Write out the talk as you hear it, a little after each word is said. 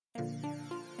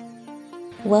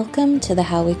Welcome to the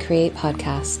How We Create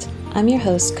podcast. I'm your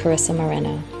host, Carissa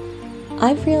Moreno.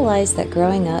 I've realized that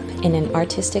growing up in an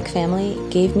artistic family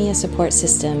gave me a support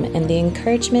system and the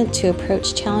encouragement to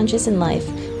approach challenges in life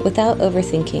without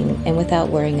overthinking and without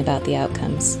worrying about the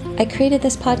outcomes. I created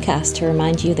this podcast to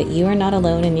remind you that you are not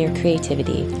alone in your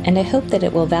creativity, and I hope that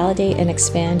it will validate and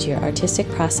expand your artistic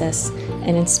process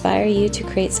and inspire you to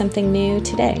create something new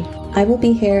today. I will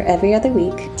be here every other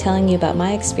week telling you about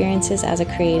my experiences as a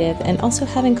creative and also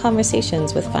having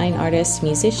conversations with fine artists,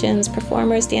 musicians,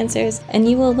 performers, dancers, and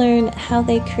you will learn how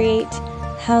they create,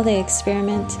 how they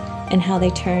experiment, and how they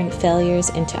turn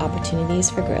failures into opportunities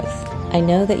for growth. I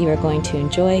know that you are going to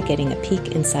enjoy getting a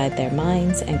peek inside their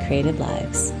minds and creative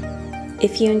lives.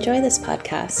 If you enjoy this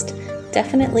podcast,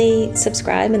 definitely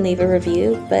subscribe and leave a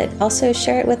review, but also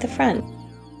share it with a friend.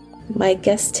 My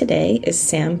guest today is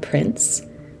Sam Prince.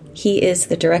 He is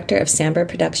the director of Samber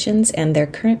Productions and their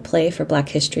current play for Black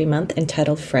History Month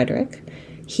entitled Frederick.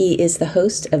 He is the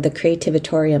host of the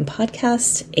Creativatorium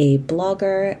podcast, a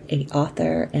blogger, an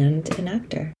author, and an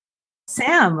actor.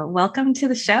 Sam, welcome to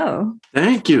the show.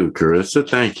 Thank you, Carissa.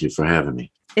 Thank you for having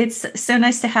me. It's so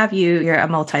nice to have you. You're a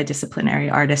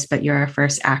multidisciplinary artist, but you're our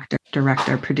first actor,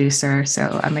 director, producer.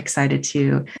 So I'm excited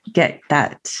to get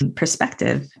that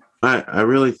perspective. I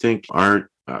really think art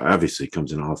obviously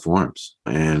comes in all forms.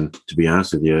 And to be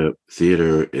honest with you,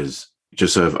 theater is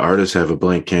just so if artists have a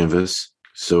blank canvas,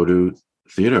 so do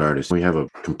theater artists. We have a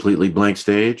completely blank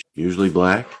stage, usually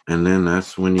black. And then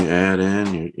that's when you add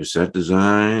in your set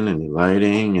design and your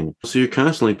lighting. And so you're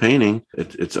constantly painting.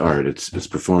 It's art. It's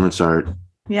performance art.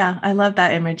 Yeah, I love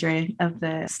that imagery of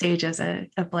the stage as a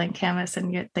blank canvas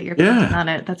and that you're painting on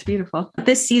it. That's beautiful.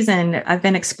 This season, I've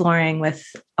been exploring with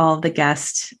all of the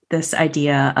guests this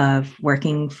idea of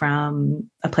working from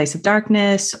a place of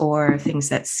darkness or things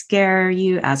that scare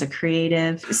you as a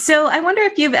creative. So I wonder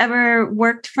if you've ever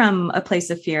worked from a place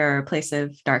of fear or a place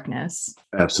of darkness.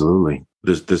 Absolutely.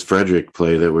 This Frederick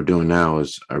play that we're doing now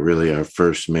is really our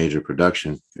first major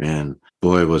production. And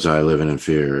boy, was I living in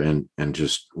fear and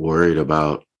just worried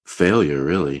about failure,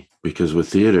 really. Because with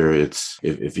theater, it's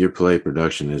if your play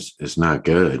production is not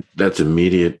good, that's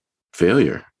immediate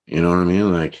failure. You know what I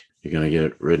mean? Like you're going to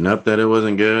get written up that it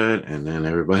wasn't good. And then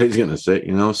everybody's going to say,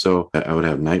 so I would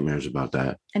have nightmares about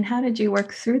that. And how did you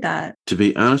work through that? To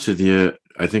be honest with you,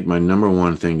 I think my number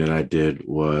one thing that I did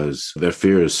was that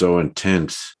fear is so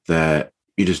intense that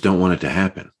you just don't want it to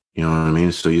happen. You know what I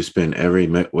mean? So you spend every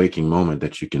waking moment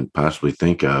that you can possibly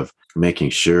think of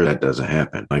making sure that doesn't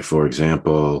happen. Like, for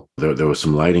example, there was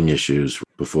some lighting issues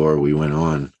before we went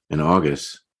on in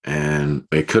August. And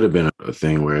it could have been a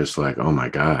thing where it's like, oh my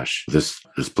gosh, this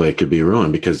play could be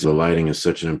ruined because the lighting is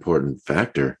such an important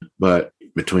factor. But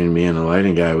between me and the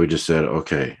lighting guy, we just said,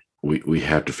 okay, we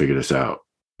have to figure this out.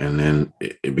 And then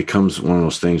it becomes one of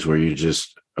those things where you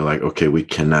just are like, okay, we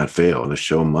cannot fail. The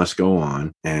show must go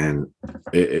on. And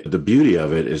the beauty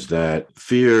of it is that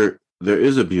fear, there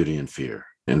is a beauty in fear.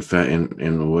 In fact,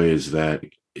 in ways that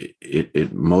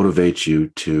it motivates you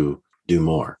to do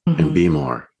more and be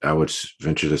more. I would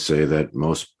venture to say that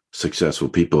most successful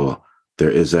people,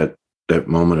 there is that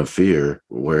moment of fear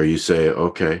where you say,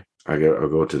 okay, I'll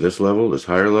go to this level, this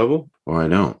higher level, or I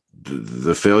don't.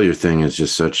 The failure thing is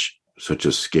just such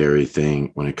a scary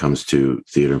thing when it comes to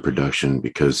theater and production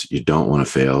because you don't want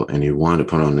to fail and you want to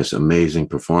put on this amazing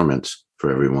performance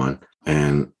for everyone.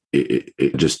 And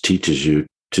it just teaches you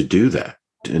to do that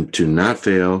and to not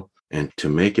fail and to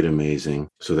make it amazing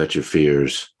so that your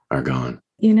fears are gone.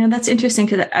 That's interesting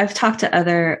because I've talked to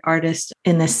other artists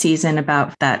in this season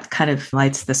about that kind of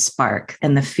lights the spark,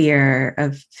 and the fear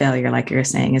of failure, like you're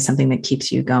saying, is something that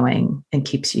keeps you going and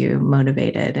keeps you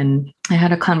motivated. And I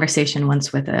had a conversation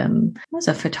once with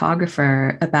a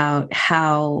photographer about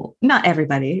how, not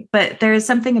everybody, but there is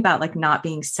something about like not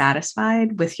being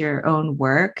satisfied with your own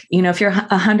work. If you're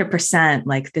 100%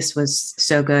 like this was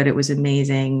so good, it was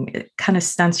amazing, it kind of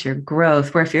stunts your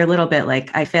growth. Where if you're a little bit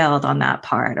like I failed on that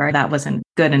part or that wasn't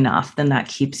good enough, then that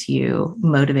keeps you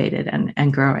motivated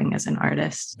and growing as an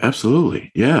artist. Absolutely.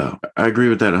 Yeah, I agree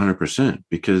with that 100%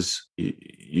 because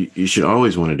you should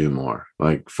always want to do more.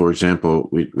 Like, for example,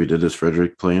 we did this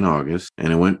Frederick play in August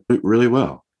and it went really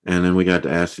well. And then we got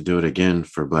asked to do it again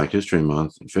for Black History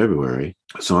Month in February.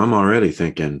 So I'm already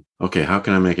thinking, okay, how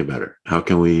can I make it better? How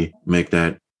can we make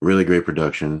that really great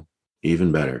production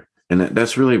even better? And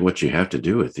that's really what you have to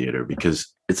do with theater,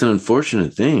 because it's an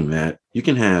unfortunate thing that you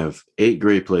can have 8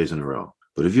 great plays in a row.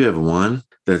 But if you have one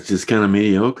that's just kind of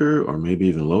mediocre or maybe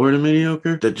even lower than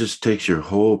mediocre, that just takes your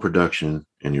whole production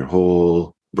and your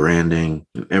whole branding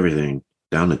and everything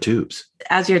down the tubes.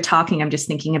 As you're talking, I'm just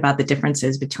thinking about the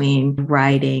differences between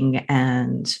writing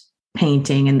and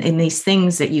painting and these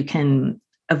things that you can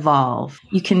evolve,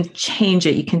 you can change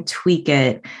it, you can tweak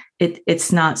it.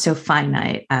 It's not so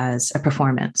finite as a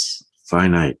performance.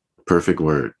 Finite, perfect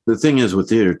word. The thing is with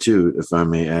theater too, if I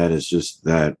may add, is just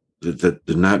that the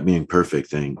not being perfect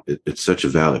thing. It's such a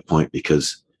valid point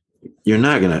because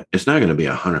it's not gonna be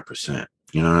 100%.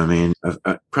 You know what I mean?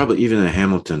 I probably even the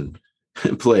Hamilton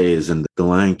plays and the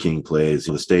Lion King plays,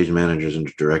 the stage managers and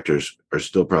directors are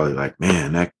still probably like,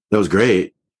 man, that was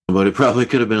great, but it probably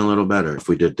could have been a little better if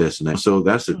we did this and that. So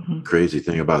that's the crazy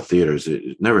thing about theaters.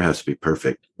 It never has to be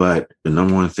perfect, but the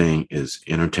number one thing is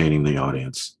entertaining the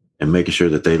audience and making sure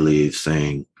that they leave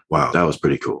saying, wow, that was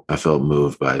pretty cool. I felt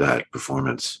moved by that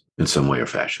performance in some way or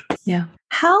fashion. Yeah.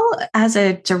 How, as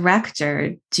a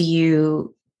director, do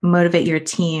you motivate your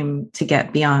team to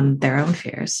get beyond their own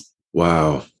fears?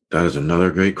 Wow. That is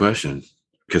another great question,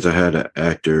 because I had an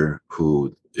actor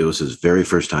who it was his very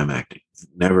first time acting,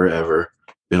 never, ever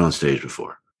been on stage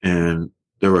before. And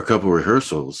there were a couple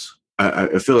rehearsals.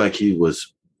 I feel like he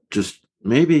was just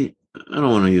maybe, I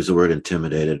don't want to use the word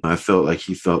intimidated. I felt like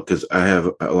he felt, because I have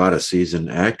a lot of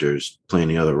seasoned actors playing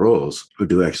the other roles who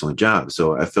do excellent jobs.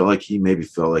 So I felt like he maybe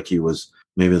felt like he was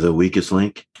maybe the weakest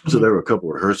link. So there were a couple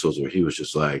rehearsals where he was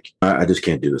just like, I just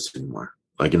can't do this anymore.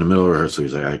 Like in the middle of rehearsal,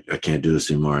 he's like, I can't do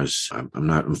this anymore. I'm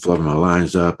flubbing my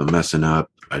lines up. I'm messing up.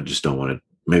 I just don't want to.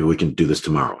 Maybe we can do this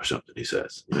tomorrow or something, he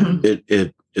says.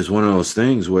 It is one of those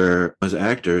things where as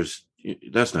actors,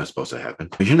 that's not supposed to happen.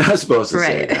 You're not supposed to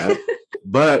say that.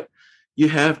 But you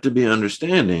have to be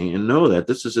understanding and know that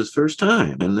this is his first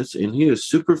time. And he is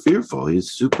super fearful. He's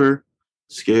super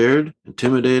scared,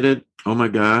 intimidated. Oh my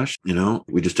gosh.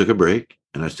 We just took a break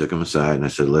and I took him aside and I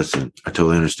said, listen, I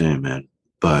totally understand, man.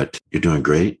 But you're doing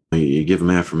great. You give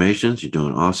them affirmations. You're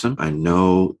doing awesome. I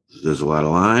know there's a lot of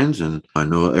lines and I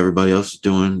know everybody else is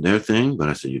doing their thing, but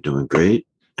I said, you're doing great.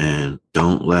 And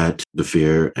don't let the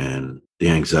fear and the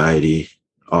anxiety,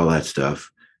 all that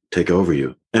stuff take over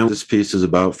you. And this piece is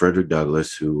about Frederick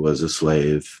Douglass, who was a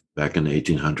slave back in the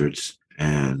 1800s.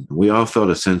 And we all felt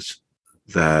a sense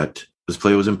that this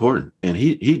play was important. And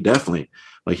he definitely,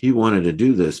 he wanted to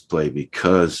do this play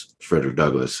because Frederick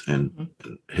Douglass and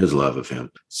his love of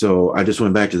him. So I just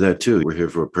went back to that too. We're here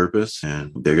for a purpose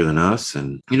and bigger than us.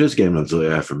 And he just gave him those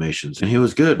little affirmations. And he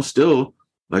was good. Still,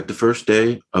 like the first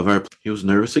day of he was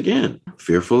nervous again,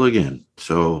 fearful again.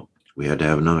 So we had to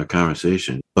have another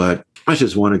conversation. But that's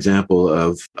just one example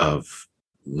of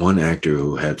one actor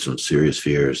who had some serious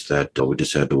fears that we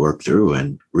just had to work through.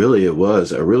 And really I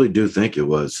really do think it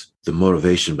was the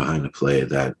motivation behind the play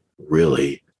that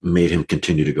really made him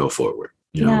continue to go forward.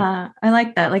 Yeah, I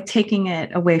like that. Like taking it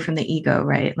away from the ego,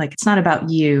 right? Like it's not about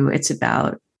you. It's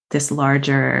about this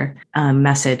larger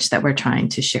message that we're trying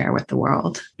to share with the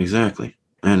world. Exactly.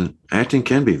 And acting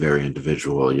can be very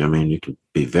individual. I mean, you can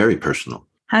be very personal.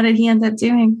 How did he end up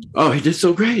doing? Oh, he did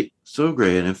so great. So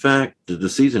great. And in fact, the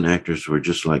seasoned actors were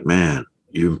just like, man,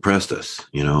 you impressed us,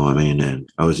 and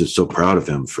I was just so proud of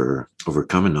him for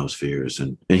overcoming those fears.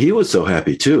 And he was so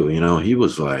happy too. He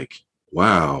was like,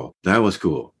 wow, that was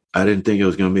cool. I didn't think it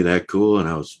was going to be that cool. And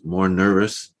I was more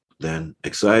nervous than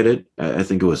excited. I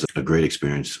think it was a great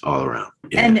experience all around.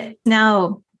 Yeah. And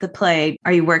now the play,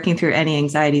 are you working through any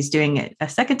anxieties doing it a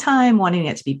second time, wanting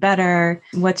it to be better?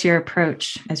 What's your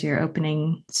approach as you're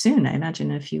opening soon? I imagine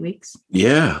in a few weeks.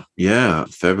 Yeah.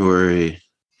 February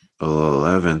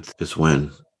 11th is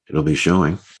when it'll be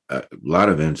showing. A lot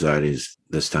of anxieties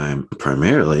this time,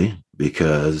 primarily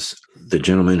because the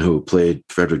gentleman who played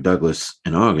Frederick Douglass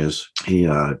in August, he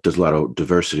does a lot of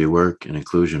diversity work and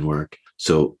inclusion work.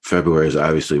 So February is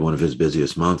obviously one of his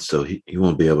busiest months, so he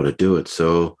won't be able to do it.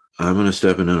 So I'm going to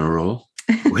step in a role,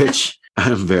 which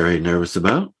I'm very nervous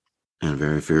about and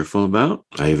very fearful about.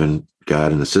 I even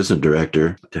got an assistant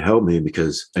director to help me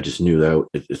because I just knew that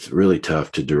it's really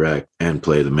tough to direct and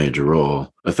play the major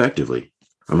role effectively.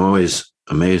 I'm always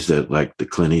amazed at the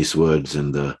Clint Eastwoods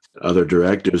and the other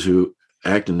directors who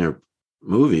act in their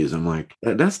movies. I'm like,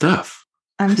 that's tough.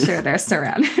 I'm sure they're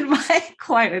surrounded by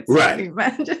quite a team.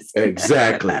 Right.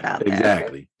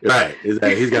 Exactly. Right.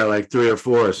 He's got 3 or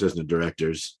 4 assistant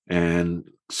directors and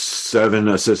 7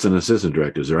 assistant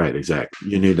directors. Right. Exactly.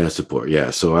 You need that support. Yeah.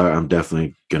 So I'm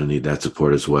definitely going to need that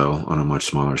support as well on a much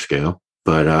smaller scale.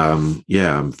 But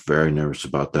yeah, I'm very nervous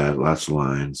about that. Lots of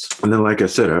lines. And then, like I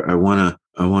said, I want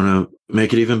to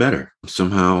make it even better.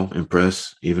 Somehow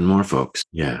impress even more folks.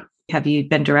 Yeah. Have you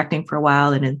been directing for a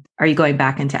while? And are you going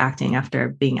back into acting after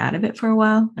being out of it for a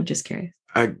while? I'm just curious.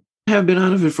 I have been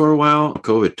out of it for a while.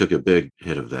 COVID took a big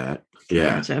hit of that.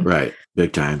 Yeah, imagine. right.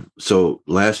 Big time. So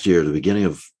last year, the beginning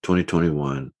of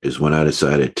 2021 is when I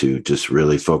decided to just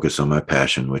really focus on my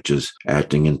passion, which is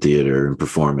acting in theater and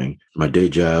performing. My day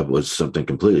job was something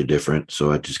completely different.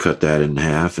 So I just cut that in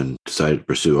half and decided to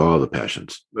pursue all the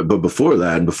passions. But before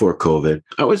that, and before COVID,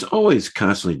 I was always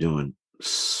constantly doing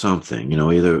something,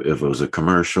 either if it was a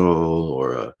commercial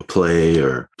or a play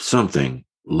or something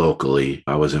locally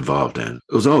I was involved in.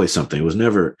 It was always something. It was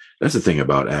never, that's the thing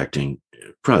about acting,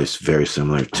 probably very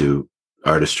similar to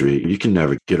artistry. You can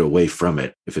never get away from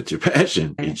it if it's your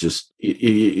passion. You just,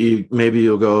 you maybe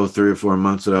you'll go 3 or 4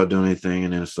 months without doing anything.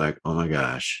 And then it's like, oh my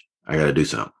gosh, I got to do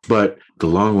something. But the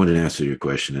long-winded answer to your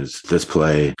question is this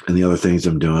play and the other things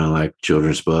I'm doing, like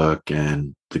children's book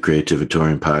and the Creative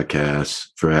Victorian podcast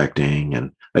for acting.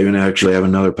 And I even actually have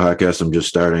another podcast I'm just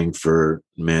starting for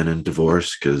men and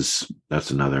divorce, because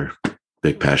that's another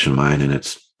big passion of mine. And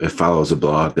it follows a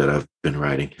blog that I've been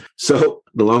writing. So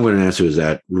the long-winded answer is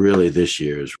that really this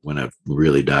year is when I've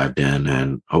really dived in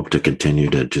and hope to continue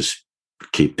to just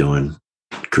keep doing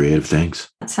creative things.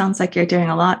 It sounds like you're doing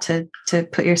a lot to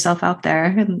put yourself out there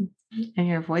and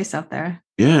your voice out there.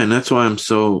 Yeah, and that's why I'm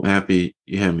so happy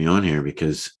you had me on here,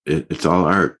 because it's all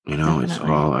art, Definitely. It's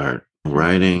all art.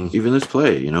 Writing, even this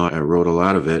play, I wrote a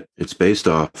lot of it. It's based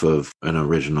off of an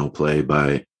original play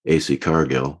by A.C.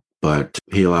 Cargill, but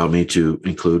he allowed me to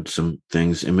include some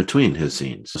things in between his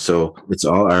scenes. So it's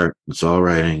all art, it's all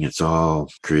writing, it's all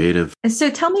creative.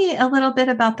 So tell me a little bit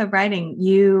about the writing.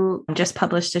 You just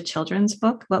published a children's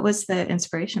book. What was the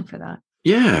inspiration for that?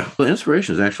 Yeah, the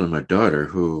inspiration is actually my daughter,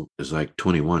 who is like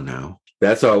 21 now.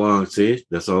 That's how long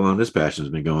this passion's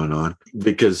been going on.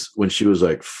 Because when she was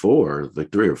like 4,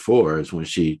 like 3 or 4, is when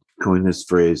she coined this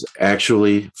phrase,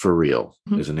 actually for real,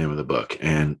 is the name of the book.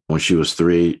 And when she was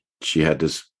 3, she had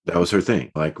this, that was her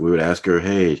thing. Like we would ask her,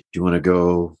 hey, do you want to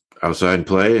go outside and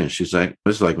play? And she's like,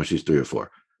 this is like when she's 3 or 4.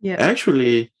 Yeah.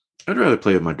 Actually, I'd rather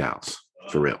play with my dolls.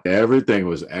 For real. Everything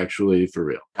was actually for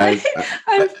real. I'm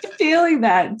feeling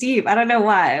that deep. I don't know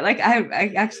why. Like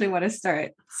I actually want to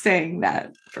start saying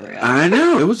that for real. I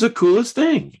know. It was the coolest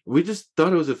thing. We just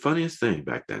thought it was the funniest thing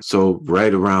back then. So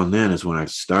right around then is when I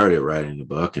started writing the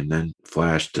book, and then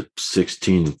flashed to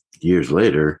 16 years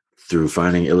later through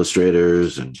finding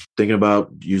illustrators and thinking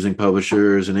about using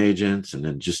publishers and agents, and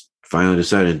then just finally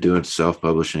decided to do it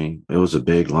self-publishing. It was a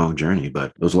big, long journey,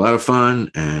 but it was a lot of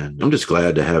fun. And I'm just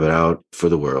glad to have it out for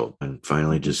the world and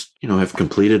finally just, have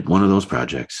completed one of those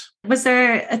projects. Was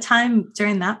there a time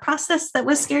during that process that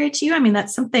was scary to you? I mean,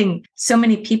 that's something so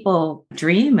many people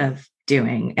dream of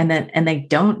doing and they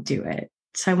don't do it.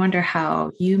 So I wonder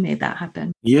how you made that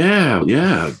happen. Yeah,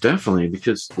 definitely.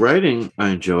 Because writing,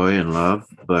 I enjoy and love,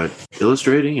 but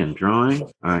illustrating and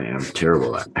drawing, I am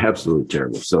terrible at. Absolutely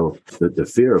terrible. So the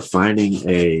fear of finding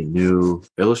a new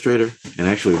illustrator, and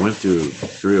actually went through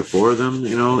 3 or 4 of them,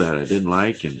 that I didn't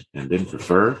like and didn't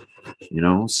prefer,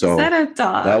 So is that a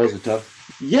dog? That was a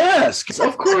tough. Yes,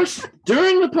 of course.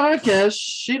 During the podcast,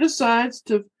 she decides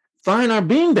to find our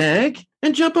beanbag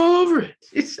and jump all over it.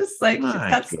 She's just like,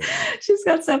 she's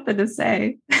got something to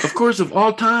say. Of course, of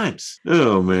all times.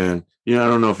 Oh, man. I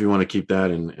don't know if you want to keep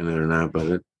that in it or not,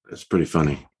 but it's pretty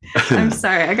funny. I'm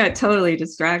sorry. I got totally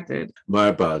distracted. My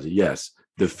apology. Yes.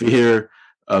 The fear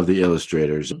of the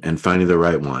illustrators and finding the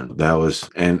right one. That was,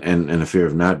 and the fear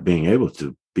of not being able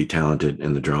to be talented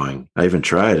in the drawing. I even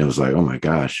tried and was like, oh my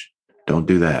gosh. Don't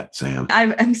do that, Sam.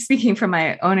 I'm speaking from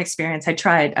my own experience. I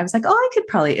tried. I was like, I could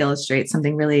probably illustrate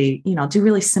something really, do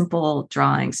really simple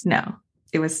drawings. No,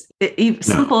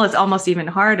 simple is almost even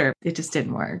harder. It just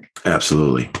didn't work.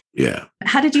 Absolutely. Yeah.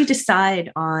 How did you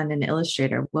decide on an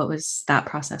illustrator? What was that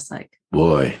process like?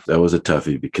 Boy, that was a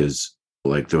toughie, because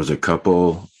there was a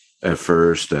couple at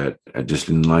first that I just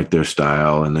didn't like their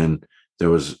style. And then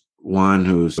there was one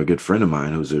who's a good friend of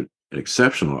mine who's an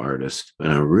exceptional artist.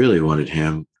 And I really wanted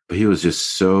him. He was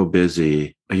just so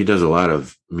busy. He does a lot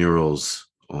of murals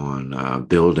on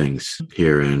buildings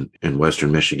here in Western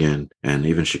Michigan and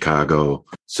even Chicago.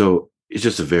 So he's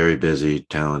just a very busy,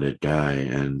 talented guy.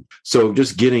 And so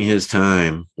just getting his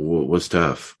time was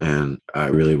tough. And I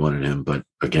really wanted him. But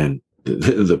again,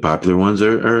 the popular ones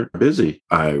are busy.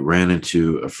 I ran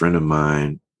into a friend of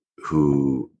mine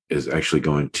who is actually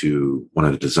going to one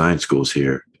of the design schools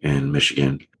here in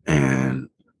Michigan. And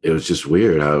it was just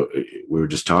weird how we were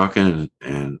just talking,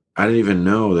 and I didn't even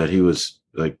know that he was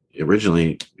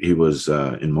originally he was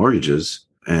in mortgages,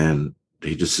 and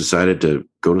he just decided to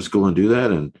go to school and do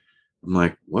that. And I'm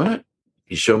like, what?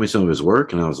 He showed me some of his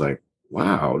work, and I was like,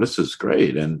 wow, this is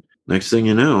great. And next thing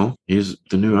you know, he's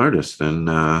the new artist,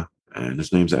 and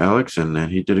his name's Alex, and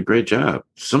he did a great job.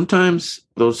 Sometimes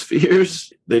those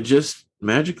fears, they just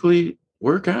magically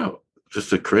work out.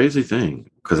 just a crazy thing.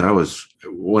 Because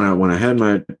when I had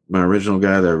my original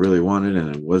guy that I really wanted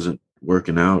and it wasn't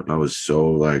working out, I was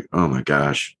so like, oh my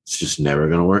gosh, it's just never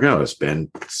going to work out. It's been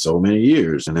so many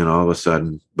years. And then all of a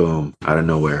sudden, boom, out of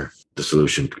nowhere, the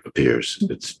solution appears.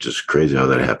 It's just crazy how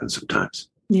that happens sometimes.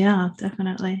 Yeah,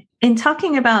 definitely. In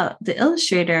talking about the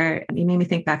illustrator, you made me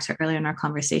think back to earlier in our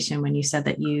conversation when you said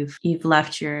that you've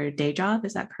left your day job.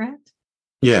 Is that correct?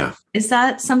 Yeah. Is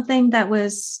that something that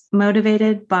was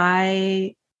motivated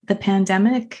by the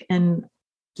pandemic and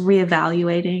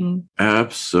reevaluating?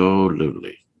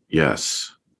 Absolutely.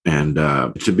 Yes. And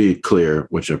to be clear,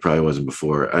 which I probably wasn't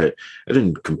before, I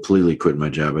didn't completely quit my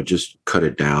job. I just cut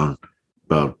it down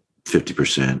about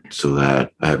 50% so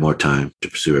that I had more time to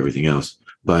pursue everything else.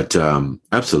 But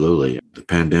absolutely, the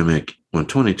pandemic, when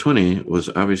 2020 was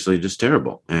obviously just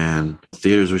terrible and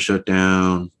theaters were shut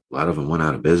down. A lot of them went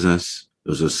out of business. It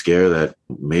was a scare that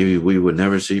maybe we would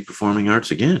never see performing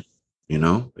arts again.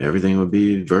 Everything would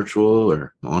be virtual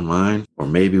or online, or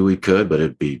maybe we could, but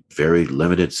it'd be very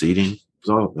limited seating.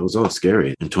 It was all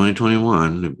scary. In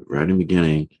 2021, right in the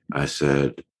beginning, I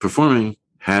said, performing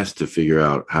has to figure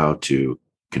out how to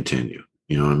continue.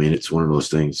 You know what I mean? It's one of those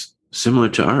things similar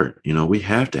to art. We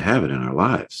have to have it in our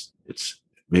lives.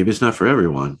 Maybe it's not for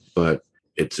everyone, but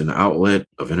it's an outlet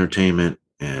of entertainment,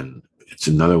 and it's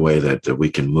another way that we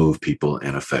can move people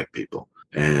and affect people.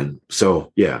 And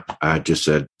so, yeah, I just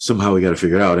said, somehow we got to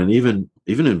figure it out. And even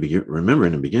remember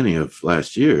in the beginning of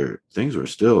last year, things were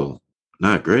still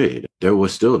not great. There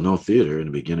was still no theater in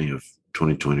the beginning of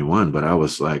 2021, but I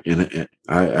was like,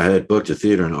 I had booked a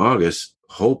theater in August,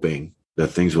 hoping that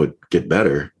things would get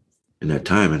better in that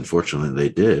time. Unfortunately, they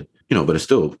did.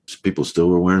 But people still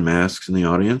were wearing masks in the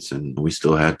audience, and we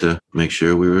still had to make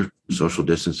sure we were social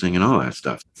distancing and all that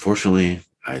stuff. Fortunately,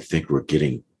 I think we're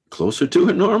getting closer to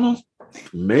it normal.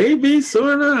 Maybe,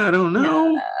 sort of. I don't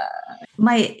know.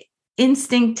 My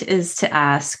instinct is to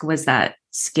ask, was that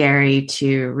scary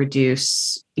to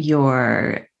reduce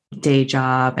your day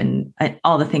job and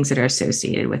all the things that are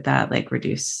associated with that, like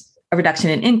a reduction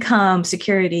in income,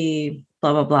 security,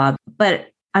 blah, blah, blah.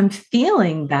 But I'm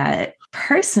feeling that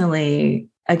personally,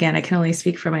 again, I can only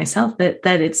speak for myself, that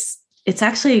it's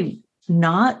actually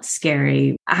not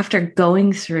scary after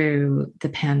going through the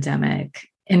pandemic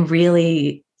and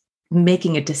really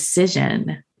making a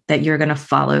decision that you're going to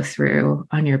follow through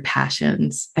on your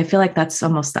passions. I feel like that's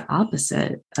almost the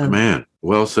opposite. Man,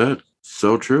 well said.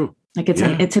 So true. Like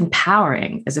it's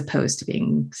empowering as opposed to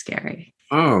being scary.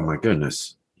 Oh my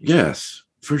goodness. Yes,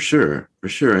 for sure. For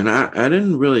sure. And I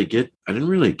didn't really get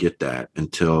that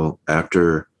until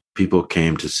after people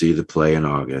came to see the play in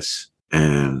August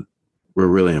and were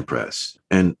really impressed.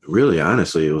 And really,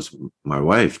 honestly, it was my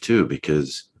wife too,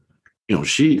 because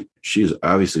she's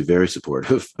obviously very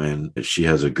supportive and she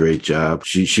has a great job.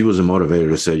 She was a motivator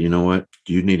to say, you know what,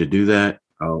 you need to do that.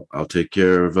 I'll take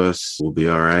care of us. We'll be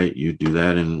all right. You do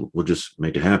that and we'll just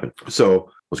make it happen. So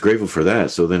I was grateful for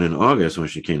that. So then in August, when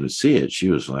she came to see it, she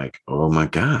was like, oh my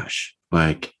gosh,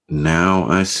 like now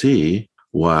I see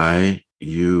why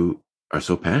you are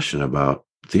so passionate about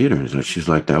theater. And she's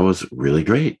like, that was really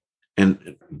great.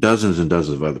 And dozens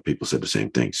of other people said the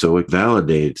same thing. So it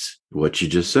validates what you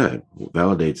just said,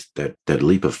 validates that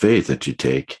leap of faith that you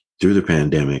take through the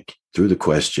pandemic, through the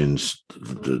questions,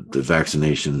 the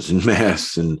vaccinations and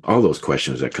masks and all those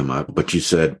questions that come up. But you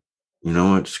said, you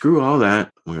know what, screw all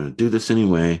that. We're going to do this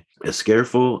anyway. As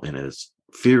scareful and as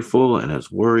fearful and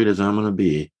as worried as I'm going to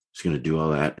be, it's going to do all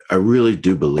that. I really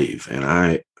do believe, and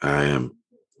I am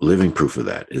living proof of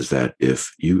that, is that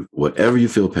if whatever you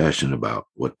feel passionate about,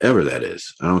 whatever that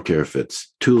is, I don't care if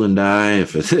it's tool and die,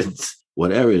 if it's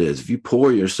whatever it is, if you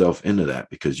pour yourself into that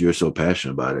because you're so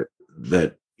passionate about it,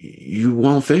 that you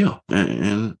won't fail.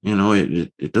 And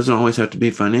it doesn't always have to be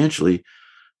financially,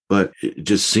 but it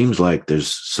just seems like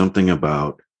there's something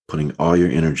about putting all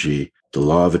your energy, the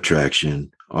law of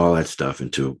attraction, all that stuff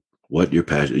into what you're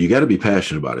passionate. You got to be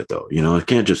passionate about it though. It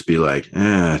can't just be like,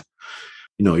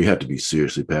 you have to be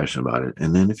seriously passionate about it.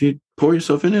 And then if you pour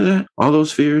yourself into that, all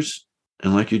those fears,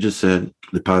 and like you just said,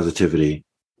 the positivity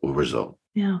will result.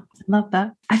 Yeah, I love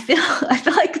that. I feel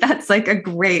like that's like a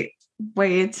great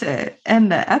way to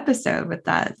end the episode with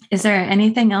that. Is there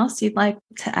anything else you'd like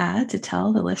to add to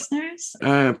tell the listeners?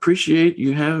 I appreciate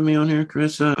you having me on here,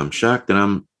 Carissa. I'm shocked that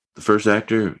I'm the first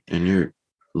actor and you're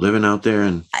living out there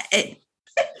and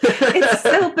It's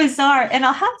so bizarre. And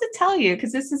I'll have to tell you,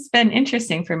 because this has been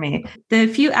interesting for me. The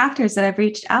few actors that I've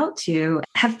reached out to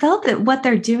have felt that what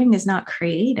they're doing is not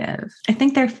creative. I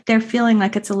think they're feeling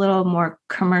like it's a little more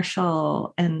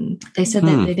commercial. And they said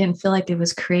that they didn't feel like it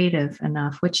was creative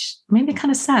enough, which made me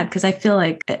kind of sad, because I feel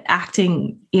like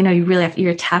acting,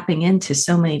 you're tapping into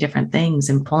so many different things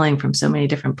and pulling from so many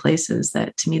different places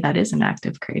that, to me, that is an act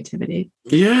of creativity.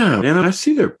 Yeah. And I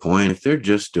see their point. If they're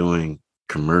just doing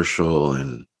commercial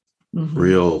and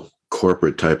real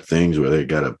corporate type things where they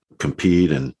got to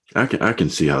compete, and I can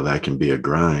see how that can be a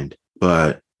grind.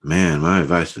 But man, my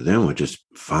advice to them would just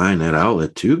find that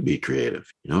outlet to be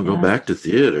creative. Go back to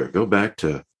theater, go back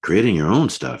to creating your own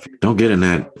stuff. Don't get in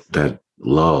that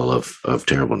lull of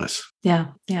terribleness. Yeah,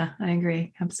 I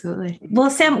agree. Absolutely. Well,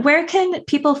 Sam, where can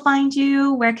people find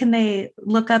you? Where can they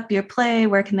look up your play?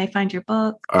 Where can they find your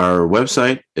book? Our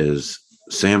website is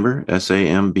Samber,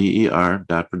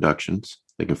 SAMBER .productions.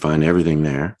 They can find everything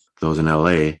there. Those in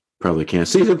LA probably can't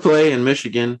see the play in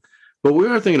Michigan, but we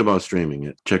are thinking about streaming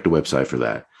it. Check the website for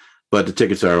that. But the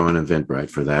tickets are on Eventbrite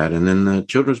for that. And then the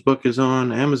children's book is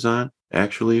on Amazon,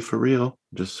 actually, for real.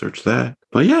 Just search that.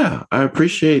 But yeah, I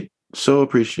appreciate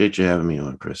you having me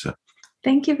on, Carissa.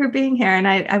 Thank you for being here. And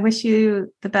I wish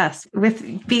you the best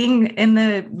with being in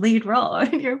the lead role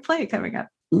in your play coming up.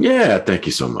 Yeah, thank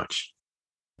you so much.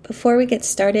 Before we get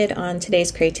started on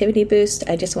today's Creativity Boost,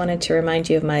 I just wanted to remind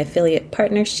you of my affiliate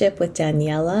partnership with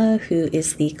Daniela, who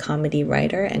is the comedy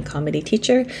writer and comedy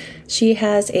teacher. She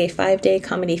has a 5-day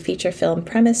comedy feature film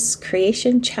premise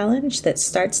creation challenge that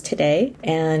starts today.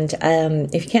 And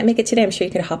if you can't make it today, I'm sure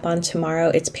you could hop on tomorrow.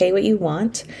 It's pay what you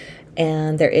want.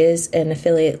 And there is an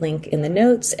affiliate link in the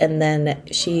notes. And then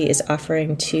she is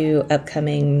offering 2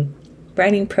 upcoming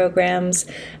writing programs,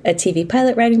 a TV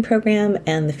pilot writing program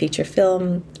and the feature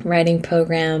film writing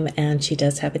program. And she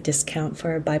does have a discount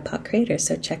for BIPOC creators.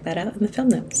 So check that out in the film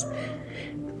notes.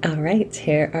 All right,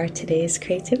 here are today's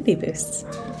Creativity Boosts.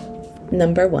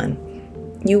 Number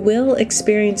 1, you will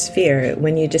experience fear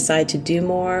when you decide to do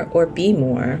more or be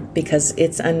more because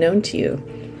it's unknown to you.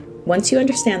 Once you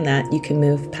understand that, you can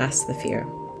move past the fear.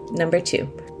 Number 2,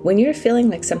 when you're feeling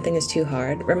like something is too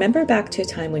hard, remember back to a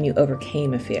time when you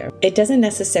overcame a fear. It doesn't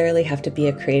necessarily have to be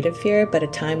a creative fear, but a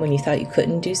time when you thought you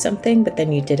couldn't do something, but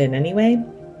then you did it anyway.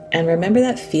 And remember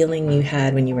that feeling you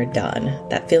had when you were done,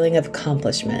 that feeling of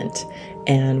accomplishment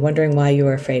and wondering why you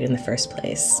were afraid in the first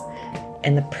place.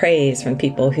 And the praise from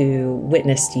people who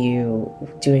witnessed you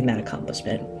doing that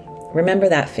accomplishment. Remember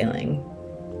that feeling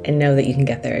and know that you can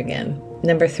get there again.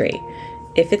 Number 3,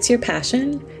 if it's your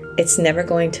passion, it's never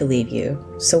going to leave you,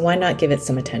 so why not give it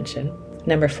some attention?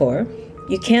 Number 4,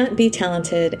 you can't be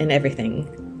talented in everything,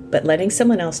 but letting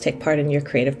someone else take part in your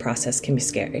creative process can be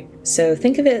scary. So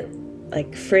think of it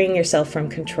like freeing yourself from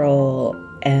control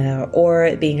or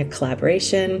it being a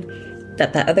collaboration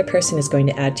that other person is going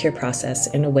to add to your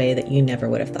process in a way that you never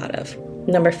would have thought of.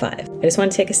 Number 5, I just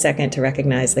want to take a second to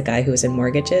recognize the guy who was in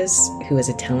mortgages, who was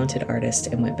a talented artist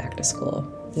and went back to school.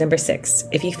 Number 6,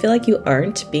 if you feel like you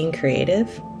aren't being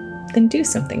creative, then do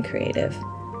something creative.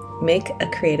 Make a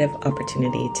creative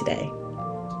opportunity today,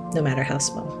 no matter how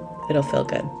small. It'll feel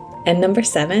good. And number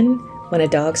 7, when a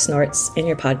dog snorts in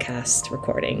your podcast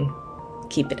recording,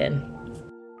 keep it in.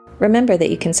 Remember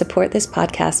that you can support this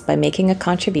podcast by making a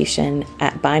contribution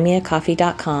at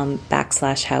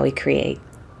buymeacoffee.com/howwecreate.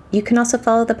 You can also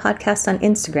follow the podcast on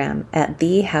Instagram at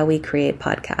the How We Create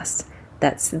Podcast.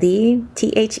 That's the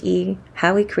THE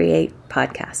How We Create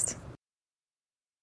Podcast.